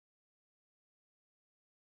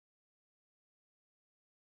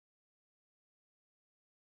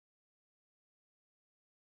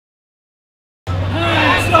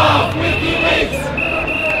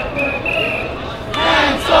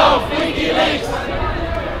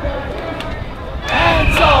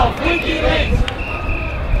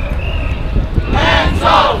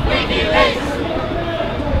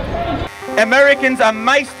Americans are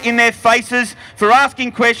maced in their faces for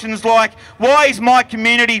asking questions like, why is my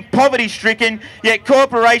community poverty-stricken, yet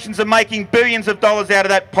corporations are making billions of dollars out of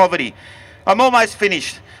that poverty? I'm almost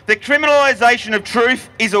finished. The criminalisation of truth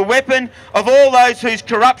is a weapon of all those whose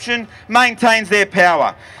corruption maintains their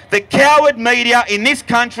power. The coward media in this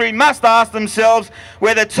country must ask themselves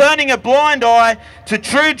whether turning a blind eye to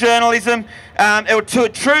true journalism or to a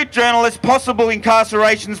true journalist's possible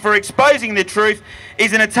incarcerations for exposing the truth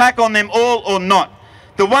is an attack on them all or not.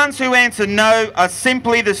 The ones who answer no are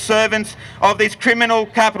simply the servants of this criminal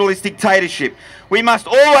capitalist dictatorship. We must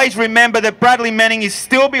always remember that Bradley Manning is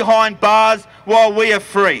still behind bars while we are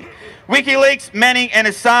free. Wikileaks, Manning and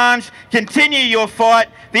Assange, continue your fight.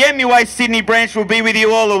 The MUA Sydney branch will be with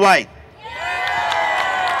you all the way.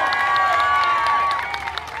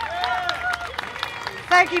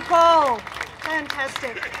 Thank you, Paul.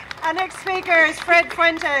 Fantastic. Our next speaker is Fred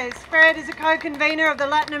Fuentes. Fred is a co-convener of the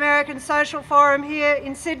Latin American Social Forum here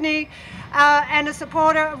in Sydney and a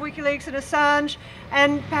supporter of Wikileaks and Assange.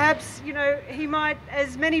 And perhaps, you know, he might,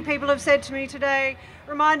 as many people have said to me today,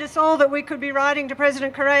 remind us all that we could be writing to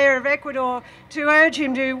President Correa of Ecuador to urge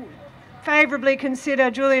him to favourably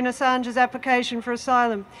consider Julian Assange's application for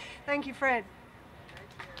asylum. Thank you, Fred.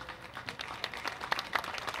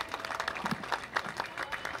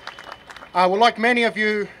 Well, like many of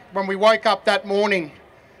you, when we woke up that morning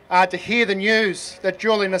to hear the news that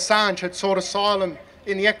Julian Assange had sought asylum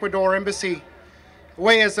in the Ecuador embassy,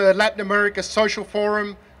 we as a Latin America Social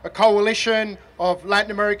Forum, a coalition of Latin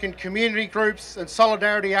American community groups and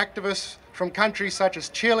solidarity activists from countries such as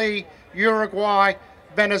Chile, Uruguay,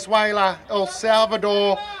 Venezuela, El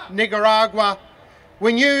Salvador, Nicaragua,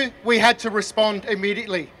 we knew we had to respond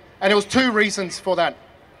immediately, and there was two reasons for that.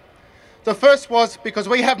 The first was because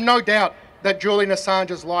we have no doubt that Julian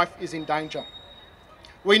Assange's life is in danger.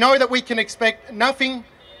 We know that we can expect nothing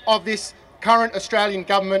of this current Australian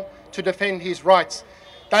government to defend his rights.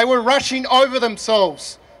 They were rushing over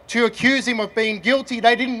themselves to accuse him of being guilty.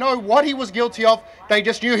 They didn't know what he was guilty of. They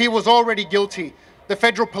just knew he was already guilty. The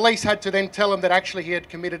federal police had to then tell him that actually he had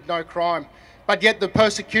committed no crime. But yet the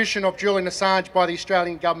persecution of Julian Assange by the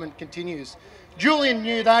Australian government continues. Julian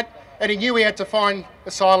knew that, and he knew he had to find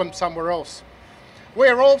asylum somewhere else.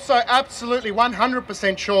 We're also absolutely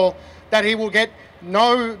 100% sure that he will get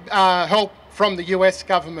no help from the US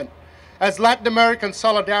government. As Latin American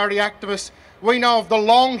solidarity activists, we know of the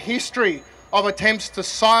long history of attempts to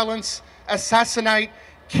silence, assassinate,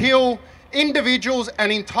 kill individuals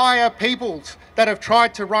and entire peoples that have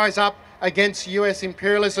tried to rise up against US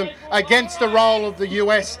imperialism, against the role of the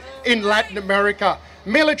US in Latin America.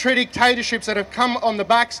 Military dictatorships that have come on the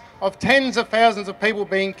backs of tens of thousands of people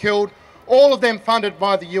being killed, all of them funded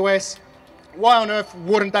by the US. Why on earth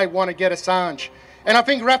wouldn't they want to get Assange? And I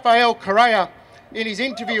think Rafael Correa, in his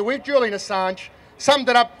interview with Julian Assange, summed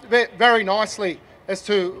it up very nicely as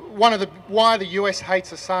to why the US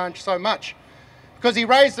hates Assange so much. Because he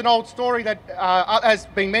raised an old story that has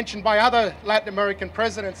been mentioned by other Latin American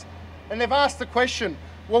presidents, and they've asked the question,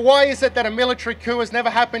 well, why is it that a military coup has never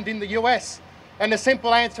happened in the US? And the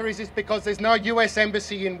simple answer is because there's no US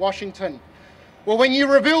embassy in Washington. Well, when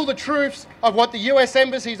you reveal the truths of what the US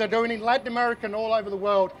embassies are doing in Latin America and all over the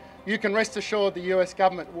world, you can rest assured the US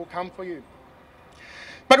government will come for you.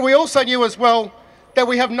 But we also knew as well that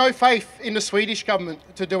we have no faith in the Swedish government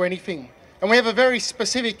to do anything. And we have a very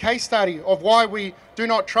specific case study of why we do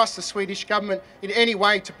not trust the Swedish government in any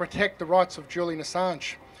way to protect the rights of Julian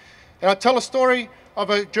Assange. And I tell a story of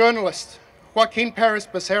a journalist, Joaquin Perez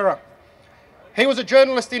Becerra. He was a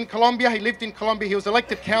journalist in Colombia. He lived in Colombia. He was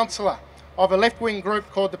elected councillor of a left-wing group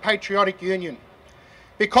called the Patriotic Union.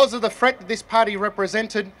 Because of the threat that this party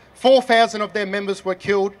represented, 4,000 of their members were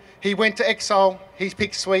killed. He went to exile. He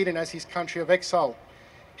picked Sweden as his country of exile.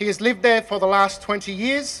 He has lived there for the last 20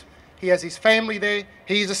 years. He has his family there.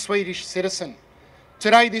 He is a Swedish citizen.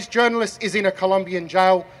 Today, this journalist is in a Colombian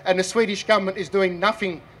jail, and the Swedish government is doing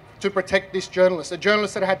nothing to protect this journalist, a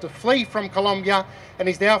journalist that had to flee from Colombia and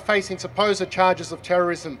is now facing supposed charges of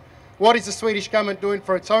terrorism. What is the Swedish government doing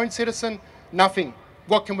for its own citizen? Nothing.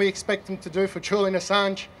 What can we expect them to do for Julian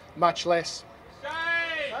Assange? Much less.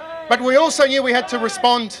 But we also knew we had to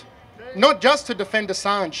respond not just to defend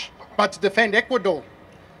Assange, but to defend Ecuador.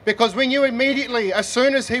 Because we knew immediately, as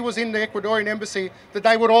soon as he was in the Ecuadorian embassy, that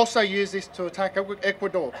they would also use this to attack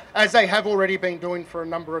Ecuador, as they have already been doing for a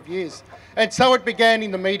number of years. And so it began in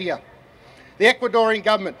the media. The Ecuadorian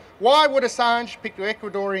government. Why would Assange pick the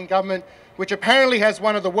Ecuadorian government, which apparently has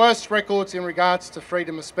one of the worst records in regards to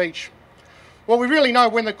freedom of speech? Well, we really know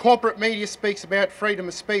when the corporate media speaks about freedom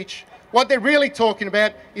of speech, what they're really talking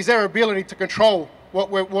about is their ability to control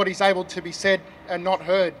what is able to be said and not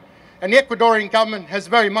heard. And the Ecuadorian government has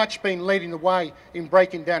very much been leading the way in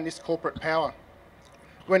breaking down this corporate power.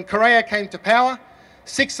 When Correa came to power,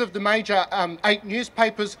 6 of the major 8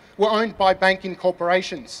 newspapers were owned by banking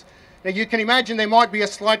corporations. Now you can imagine there might be a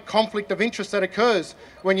slight conflict of interest that occurs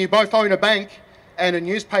when you both own a bank and a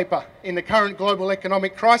newspaper in the current global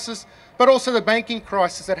economic crisis, but also the banking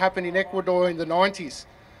crisis that happened in Ecuador in the 90s.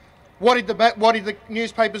 What did the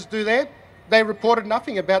newspapers do there? They reported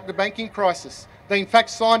nothing about the banking crisis. They in fact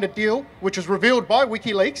signed a deal, which was revealed by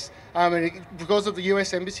WikiLeaks because of the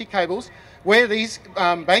US embassy cables, where these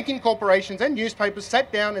banking corporations and newspapers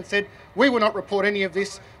sat down and said, we will not report any of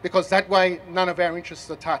this because that way none of our interests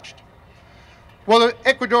are touched. Well, the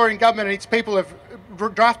Ecuadorian government and its people have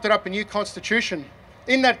drafted up a new constitution.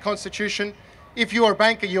 In that constitution, if you are a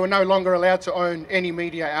banker, you are no longer allowed to own any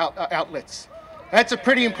media outlets. That's a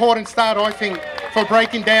pretty important start, I think, for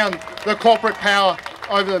breaking down the corporate power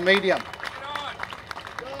over the media.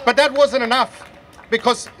 But that wasn't enough,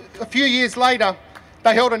 because a few years later,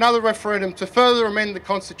 they held another referendum to further amend the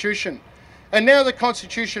Constitution. And now the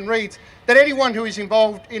Constitution reads that anyone who is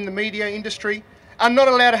involved in the media industry are not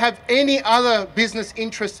allowed to have any other business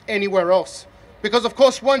interests anywhere else. Because of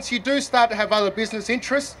course, once you do start to have other business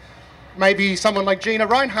interests, maybe someone like Gina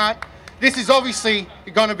Reinhardt, this is obviously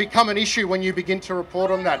going to become an issue when you begin to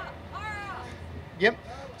report on that. Yep.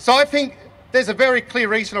 So I think there's a very clear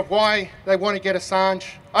reason of why they want to get Assange.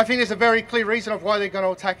 I think there's a very clear reason of why they're going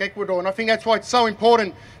to attack Ecuador. And I think that's why it's so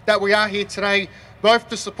important that we are here today, both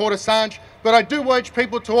to support Assange, but I do urge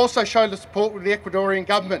people to also show the support with the Ecuadorian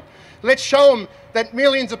government. Let's show them that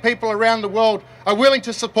millions of people around the world are willing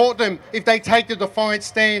to support them if they take the defiant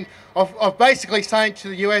stand of basically saying to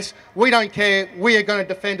the US, we don't care, we are going to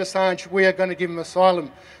defend Assange, we are going to give him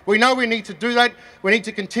asylum. We know we need to do that, we need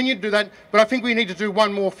to continue to do that, but I think we need to do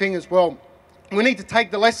one more thing as well. We need to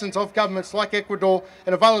take the lessons of governments like Ecuador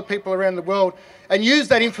and of other people around the world and use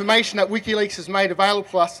that information that WikiLeaks has made available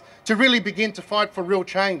to us to really begin to fight for real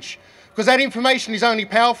change. Because that information is only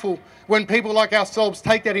powerful when people like ourselves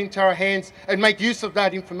take that into our hands and make use of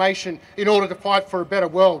that information in order to fight for a better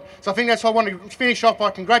world. So I think that's why I want to finish off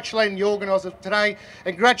by congratulating the organisers today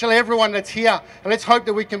and congratulate everyone that's here. And let's hope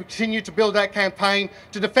that we can continue to build that campaign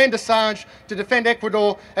to defend Assange, to defend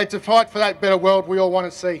Ecuador, and to fight for that better world we all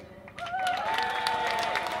want to see.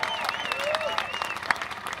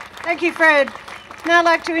 Thank you, Fred. Now I'd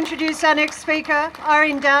like to introduce our next speaker,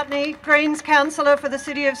 Irene Doubtney, Greens Councillor for the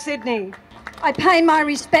City of Sydney. I pay my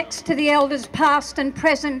respects to the elders past and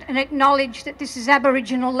present and acknowledge that this is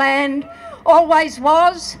Aboriginal land, always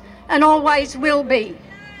was and always will be.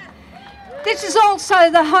 This is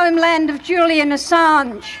also the homeland of Julian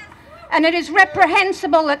Assange, and it is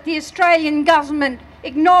reprehensible that the Australian government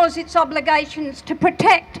ignores its obligations to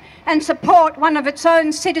protect and support one of its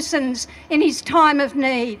own citizens in his time of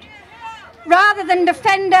need. Rather than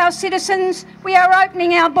defend our citizens, we are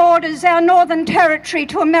opening our borders, our Northern Territory,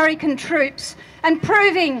 to American troops and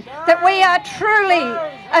proving that we are truly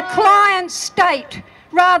a client state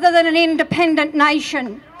rather than an independent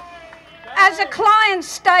nation. As a client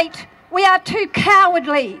state, we are too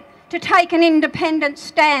cowardly to take an independent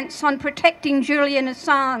stance on protecting Julian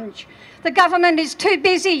Assange. The government is too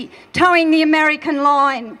busy towing the American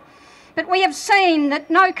line. But we have seen that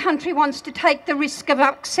no country wants to take the risk of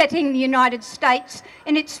upsetting the United States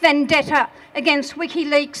in its vendetta against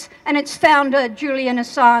WikiLeaks and its founder, Julian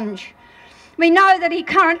Assange. We know that he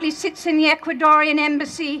currently sits in the Ecuadorian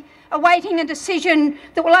embassy awaiting a decision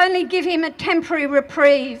that will only give him a temporary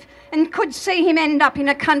reprieve and could see him end up in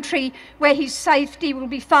a country where his safety will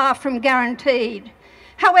be far from guaranteed.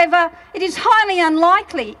 However, it is highly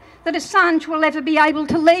unlikely that Assange will ever be able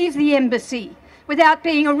to leave the embassy without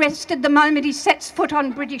being arrested the moment he sets foot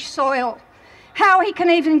on British soil. How he can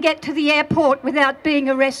even get to the airport without being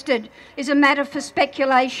arrested is a matter for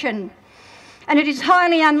speculation. And it is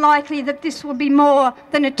highly unlikely that this will be more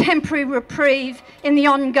than a temporary reprieve in the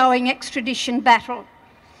ongoing extradition battle.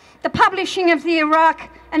 The publishing of the Iraq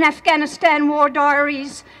and Afghanistan war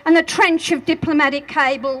diaries and the trench of diplomatic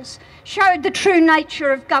cables showed the true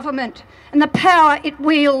nature of government and the power it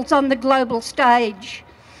wields on the global stage.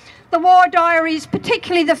 The war diaries,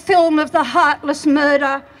 particularly the film of the heartless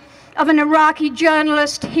murder of an Iraqi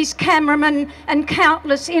journalist, his cameraman and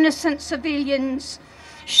countless innocent civilians,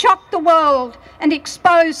 shocked the world and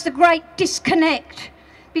exposed the great disconnect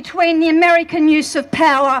between the American use of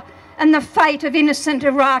power and the fate of innocent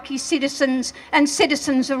Iraqi citizens and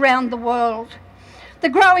citizens around the world. The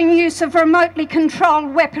growing use of remotely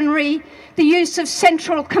controlled weaponry, the use of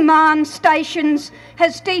central command stations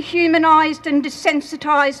has dehumanised and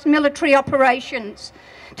desensitised military operations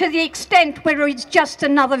to the extent where it's just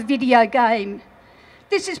another video game.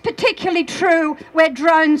 This is particularly true where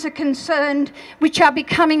drones are concerned, which are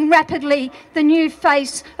becoming rapidly the new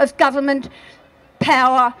face of government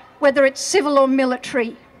power, whether it's civil or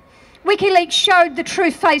military. WikiLeaks showed the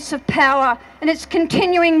true face of power, and its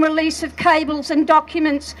continuing release of cables and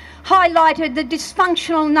documents highlighted the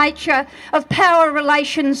dysfunctional nature of power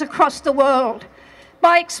relations across the world.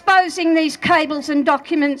 By exposing these cables and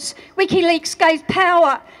documents, WikiLeaks gave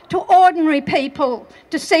power to ordinary people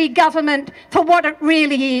to see government for what it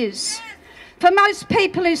really is. For most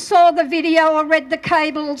people who saw the video or read the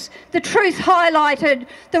cables, the truth highlighted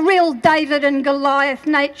the real David and Goliath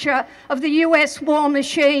nature of the US war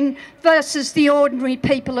machine versus the ordinary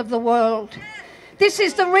people of the world. This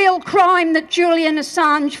is the real crime that Julian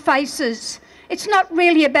Assange faces. It's not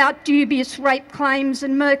really about dubious rape claims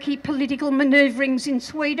and murky political manoeuvrings in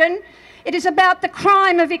Sweden. It is about the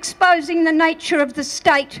crime of exposing the nature of the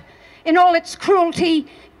state in all its cruelty,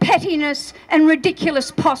 pettiness and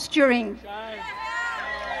ridiculous posturing.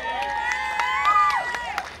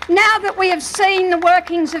 Now that we have seen the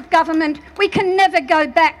workings of government, we can never go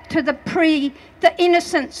back to the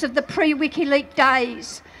innocence of the pre-WikiLeaks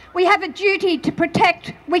days. We have a duty to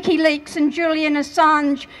protect WikiLeaks and Julian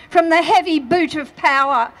Assange from the heavy boot of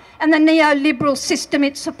power and the neoliberal system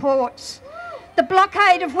it supports. The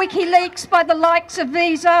blockade of WikiLeaks by the likes of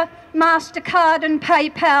Visa, MasterCard and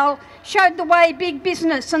PayPal showed the way big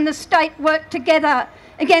business and the state work together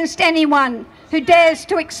against anyone who dares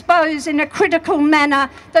to expose in a critical manner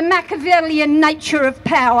the Machiavellian nature of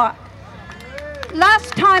power.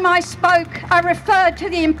 Last time I spoke, I referred to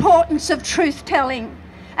the importance of truth-telling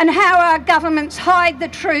and how our governments hide the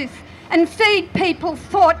truth and feed people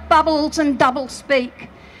thought bubbles and doublespeak.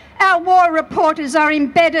 Our war reporters are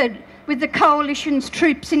embedded with the coalition's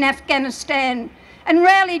troops in Afghanistan, and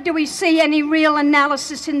rarely do we see any real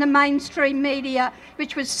analysis in the mainstream media,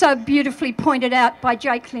 which was so beautifully pointed out by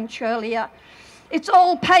Jake Lynch earlier. It's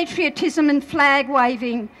all patriotism and flag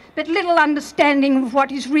waving, but little understanding of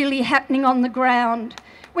what is really happening on the ground.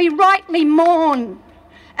 We rightly mourn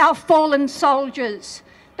our fallen soldiers,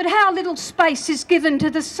 but how little space is given to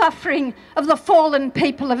the suffering of the fallen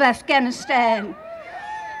people of Afghanistan.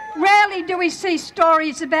 Rarely do we see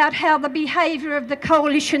stories about how the behaviour of the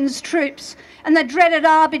coalition's troops and the dreaded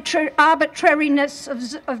arbitrariness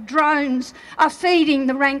of drones are feeding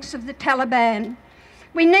the ranks of the Taliban.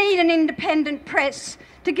 We need an independent press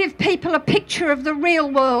to give people a picture of the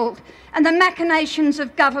real world and the machinations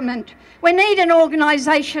of government. We need an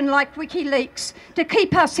organisation like WikiLeaks to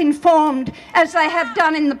keep us informed as they have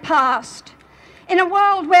done in the past. In a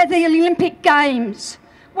world where the Olympic Games,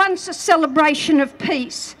 once a celebration of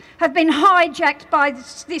peace, have been hijacked by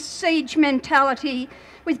this siege mentality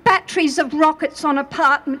with batteries of rockets on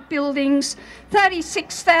apartment buildings,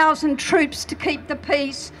 36,000 troops to keep the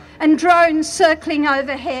peace and drones circling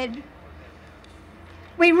overhead.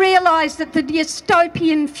 We realise that the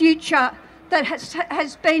dystopian future that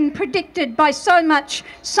has been predicted by so much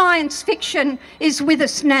science fiction is with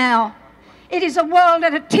us now. It is a world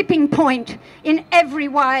at a tipping point in every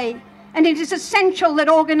way, and it is essential that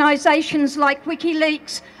organisations like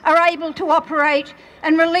WikiLeaks are able to operate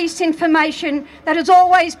and release information that has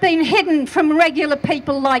always been hidden from regular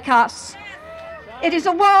people like us. It is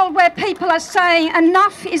a world where people are saying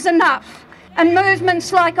enough is enough, and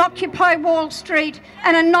movements like Occupy Wall Street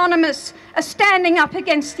and Anonymous are standing up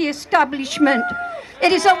against the establishment.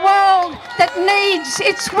 It is a world that needs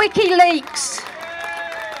its WikiLeaks.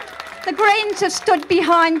 The Greens have stood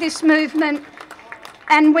behind this movement,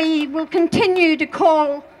 and we will continue to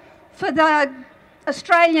call for the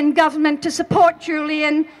Australian government to support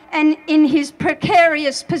Julian and in his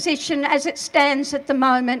precarious position as it stands at the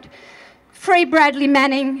moment. Free Bradley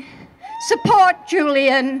Manning, support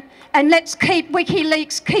Julian, and let's keep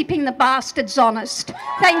WikiLeaks keeping the bastards honest.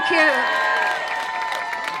 Thank you.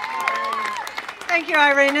 Thank you,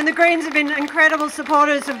 Irene. And the Greens have been incredible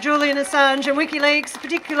supporters of Julian Assange and WikiLeaks,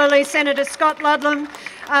 particularly Senator Scott Ludlam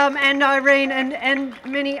and Irene and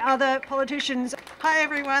many other politicians. Hi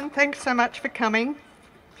everyone, thanks so much for coming.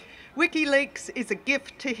 WikiLeaks is a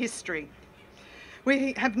gift to history.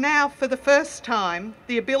 We have now, for the first time,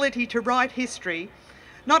 the ability to write history,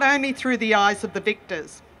 not only through the eyes of the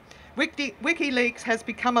victors. WikiLeaks has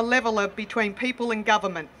become a leveller between people and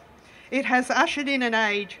government. It has ushered in an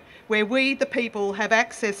age where we, the people, have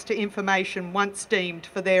access to information once deemed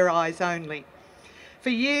for their eyes only.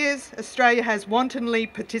 For years, Australia has wantonly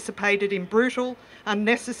participated in brutal,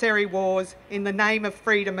 unnecessary wars in the name of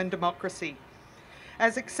freedom and democracy,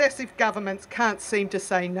 as excessive governments can't seem to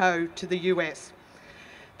say no to the US.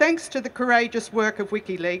 Thanks to the courageous work of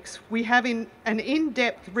WikiLeaks, we have an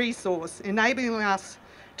in-depth resource enabling us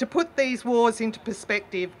to put these wars into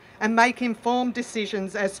perspective and make informed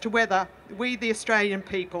decisions as to whether we, the Australian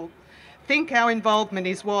people, think our involvement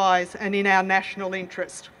is wise and in our national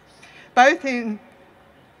interest. Both in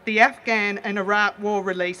the Afghan and Iraq war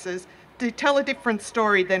releases to tell a different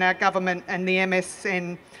story than our government and the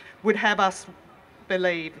MSN would have us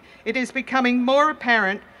believe. It is becoming more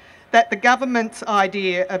apparent that the government's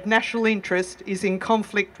idea of national interest is in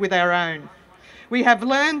conflict with our own. We have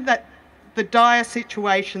learned that the dire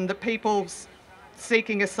situation that people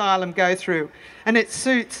seeking asylum go through, and it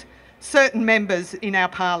suits certain members in our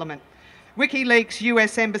parliament. WikiLeaks'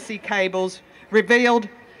 US Embassy cables revealed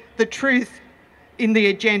the truth in the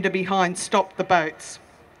agenda behind Stop the Boats.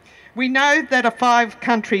 We know that a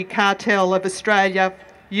 5-country cartel of Australia,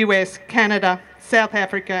 US, Canada, South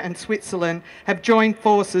Africa and Switzerland have joined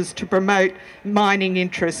forces to promote mining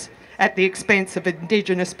interests at the expense of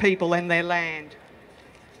Indigenous people and their land.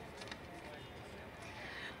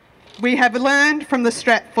 We have learned from the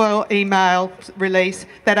Stratfoil email release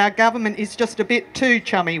that our government is just a bit too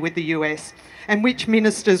chummy with the US, and which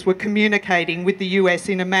ministers were communicating with the US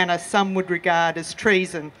in a manner some would regard as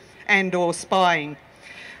treason and/or spying.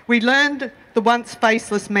 We learned the once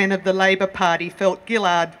faceless men of the Labor Party felt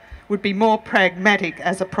Gillard would be more pragmatic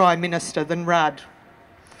as a Prime Minister than Rudd.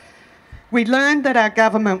 We learned that our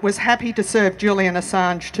government was happy to serve Julian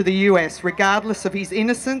Assange to the US regardless of his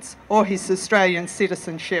innocence or his Australian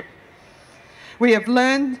citizenship. We have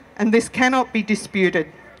learned, and this cannot be disputed,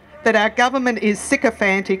 that our government is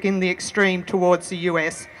sycophantic in the extreme towards the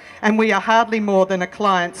US, and we are hardly more than a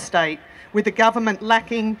client state, with the government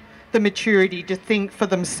lacking the maturity to think for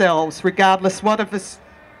themselves, regardless what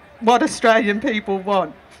Australian people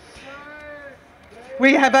want.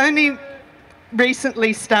 We have only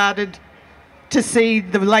recently started to see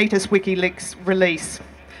the latest WikiLeaks release,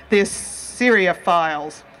 the Syria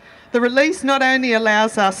files. The release not only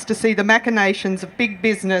allows us to see the machinations of big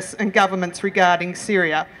business and governments regarding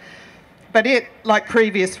Syria, but it, like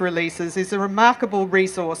previous releases, is a remarkable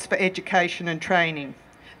resource for education and training.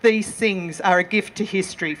 These things are a gift to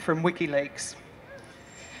history from WikiLeaks.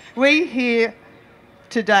 We here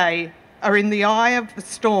today are in the eye of the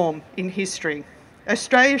storm in history.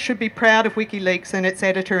 Australia should be proud of WikiLeaks and its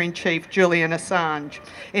editor-in-chief, Julian Assange,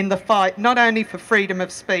 in the fight not only for freedom of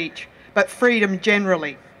speech, but freedom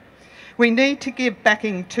generally. We need to give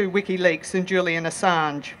backing to WikiLeaks and Julian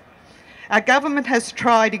Assange. Our government has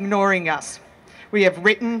tried ignoring us. We have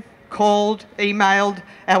written, called, emailed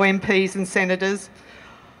our MPs and senators,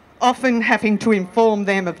 often having to inform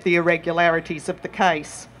them of the irregularities of the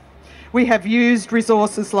case. We have used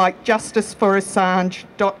resources like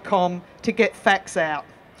justiceforassange.com to get facts out.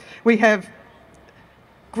 We have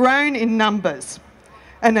grown in numbers,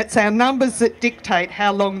 and it's our numbers that dictate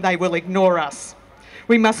how long they will ignore us.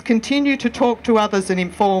 We must continue to talk to others and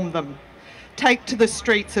inform them. Take to the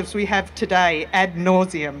streets as we have today, ad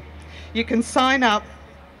nauseum. You can sign up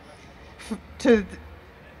to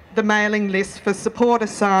the mailing list for Support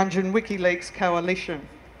Assange and WikiLeaks Coalition.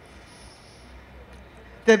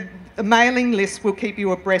 The mailing list will keep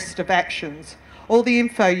you abreast of actions. All the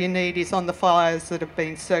info you need is on the flyers that have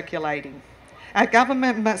been circulating. Our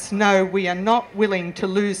government must know we are not willing to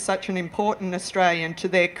lose such an important Australian to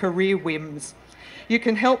their career whims. You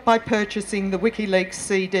can help by purchasing the WikiLeaks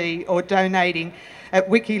CD or donating at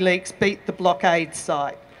WikiLeaks Beat the Blockade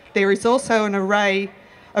site. There is also an array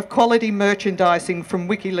of quality merchandising from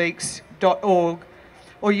wikileaks.org,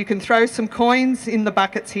 or you can throw some coins in the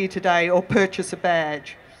buckets here today or purchase a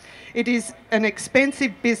badge. It is an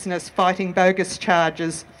expensive business fighting bogus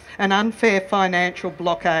charges, an unfair financial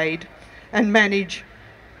blockade, and manage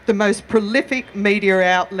the most prolific media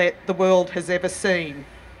outlet the world has ever seen.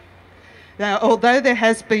 Now, although there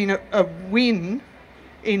has been a win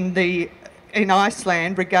in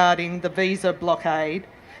Iceland regarding the visa blockade,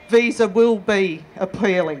 visa will be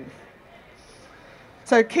appealing.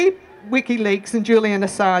 So keep WikiLeaks and Julian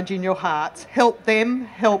Assange in your hearts. Help them,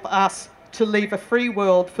 help us to leave a free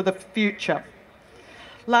world for the future.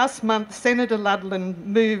 Last month, Senator Ludlam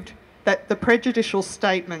moved that the prejudicial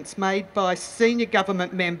statements made by senior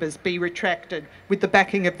government members be retracted with the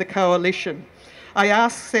backing of the coalition. I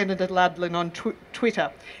asked Senator Ludlam on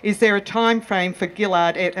Twitter, is there a time frame for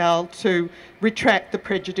Gillard et al. To retract the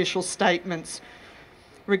prejudicial statements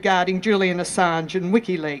regarding Julian Assange and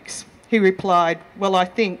WikiLeaks? He replied, well, I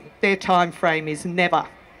think their time frame is never.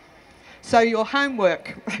 So your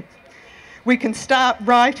homework, we can start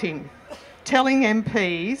writing, telling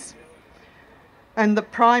MPs, and the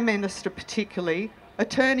Prime Minister particularly,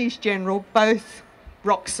 Attorneys General, both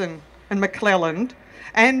Roxon and McClelland,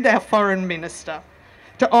 and our Foreign Minister,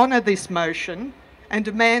 to honour this motion and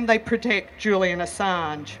demand they protect Julian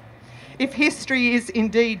Assange. If history is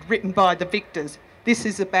indeed written by the victors, this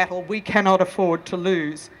is a battle we cannot afford to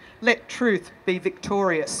lose. Let truth be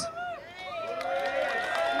victorious.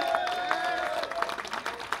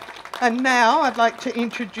 And now I'd like to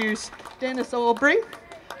introduce Dennis Aubrey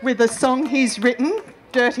with a song he's written,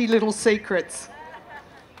 Dirty Little Secrets.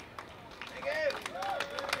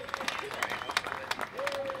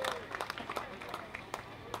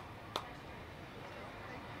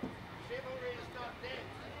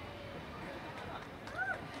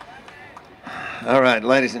 All right,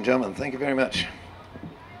 ladies and gentlemen, thank you very much.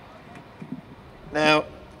 Now,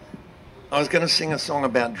 I was going to sing a song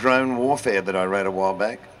about drone warfare that I wrote a while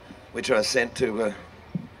back, which I sent to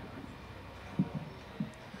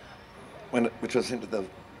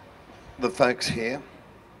the folks here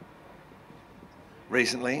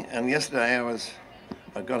recently. And yesterday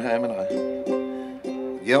I got home and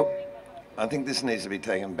I think this needs to be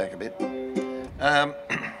taken back a bit.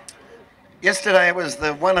 Yesterday was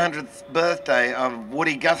the 100th birthday of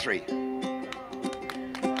Woody Guthrie.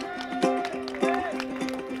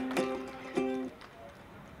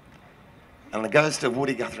 And the ghost of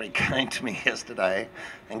Woody Guthrie came to me yesterday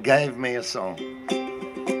and gave me a song.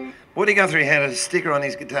 Woody Guthrie had a sticker on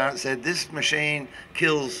his guitar that said, "This machine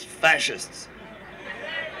kills fascists."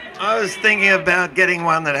 I was thinking about getting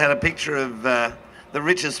one that had a picture of the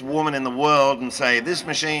richest woman in the world and say, "This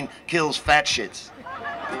machine kills fat shits."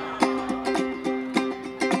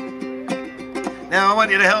 Now I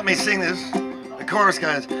want you to help me sing this. The chorus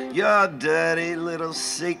goes, "Your dirty little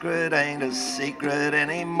secret ain't a secret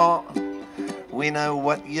anymore. We know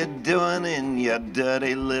what you're doing in your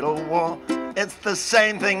dirty little war. It's the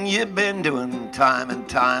same thing you've been doing time and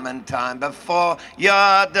time and time before.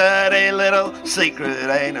 Your dirty little secret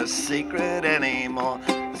ain't a secret anymore."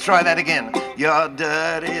 Let's try that again. Your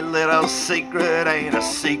dirty little secret ain't a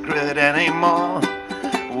secret anymore.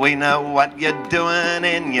 We know what you're doing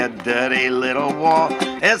in your dirty little war.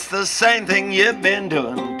 It's the same thing you've been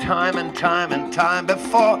doing time and time and time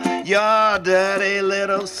before. Your dirty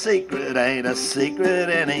little secret ain't a secret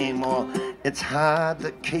anymore. It's hard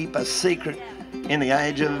to keep a secret in the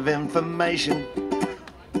age of information.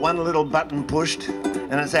 One little button pushed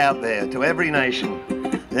and it's out there to every nation.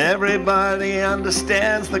 Everybody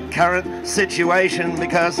understands the current situation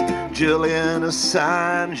because Julian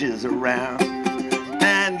Assange is around.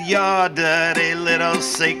 And your dirty little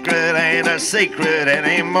secret ain't a secret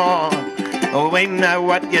anymore. We know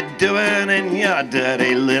what you're doing in your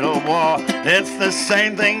dirty little war. It's the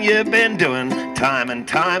same thing you've been doing time and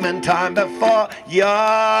time and time before.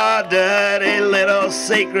 Your dirty little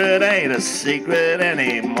secret ain't a secret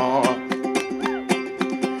anymore.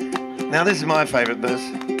 Now this is my favourite verse.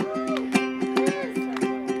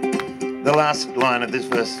 The last line of this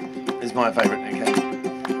verse is my favourite, okay?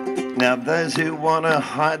 Now those who want to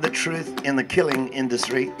hide the truth in the killing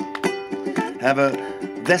industry have a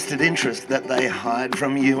vested interest that they hide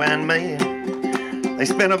from you and me. They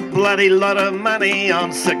spend a bloody lot of money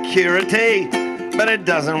on security, but it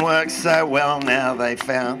doesn't work so well now they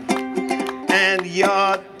found. And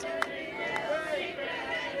your...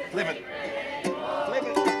 Flip it.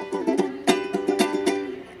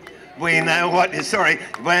 We know what you're sorry.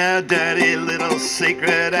 Well, dirty little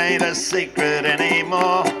secret ain't a secret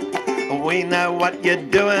anymore. We know what you're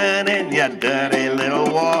doing in your dirty little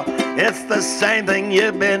war. It's the same thing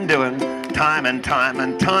you've been doing time and time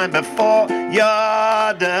and time before.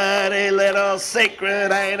 Your dirty little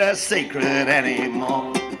secret ain't a secret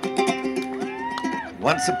anymore.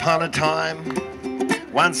 Once upon a time,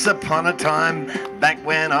 back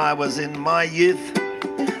when I was in my youth,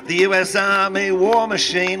 the US Army war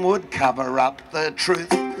machine would cover up the truth.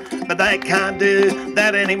 But they can't do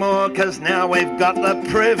that anymore, cause now we've got the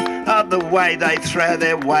proof of the way they throw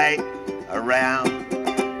their weight around.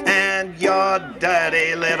 And your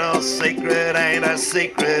dirty little secret ain't a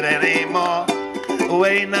secret anymore.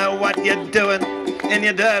 We know what you're doing in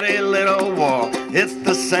your dirty little war. It's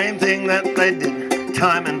the same thing that they did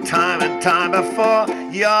time and time and time before.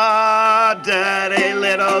 Your dirty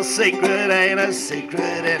little secret ain't a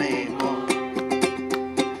secret anymore.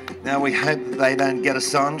 Now we hope that they don't get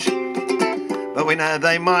Assange, but we know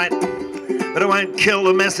they might, but it won't kill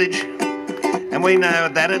the message, and we know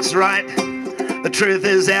that it's right. The truth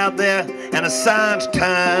is out there, and Assange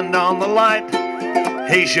turned on the light.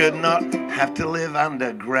 He should not have to live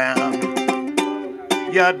underground.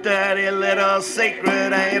 Your dirty little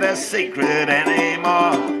secret ain't a secret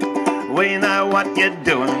anymore. We know what you're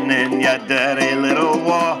doing in your dirty little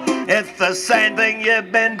war. It's the same thing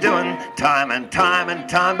you've been doing time and time and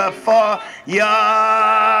time before.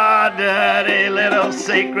 Your dirty little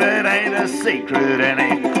secret ain't a secret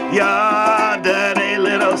any. Your dirty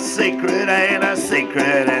little secret ain't a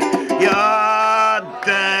secret any. Your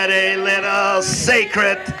dirty little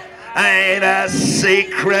secret ain't a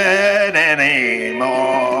secret anymore.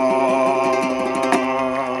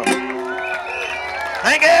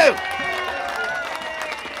 Thank you.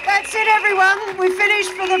 That's it, everyone. We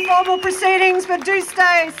finished for the formal proceedings, but do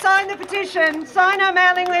stay. Sign the petition, sign our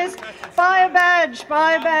mailing list, buy a badge,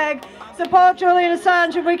 buy a bag. Support Julian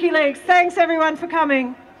Assange and Wikileaks. Thanks, everyone, for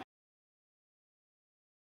coming.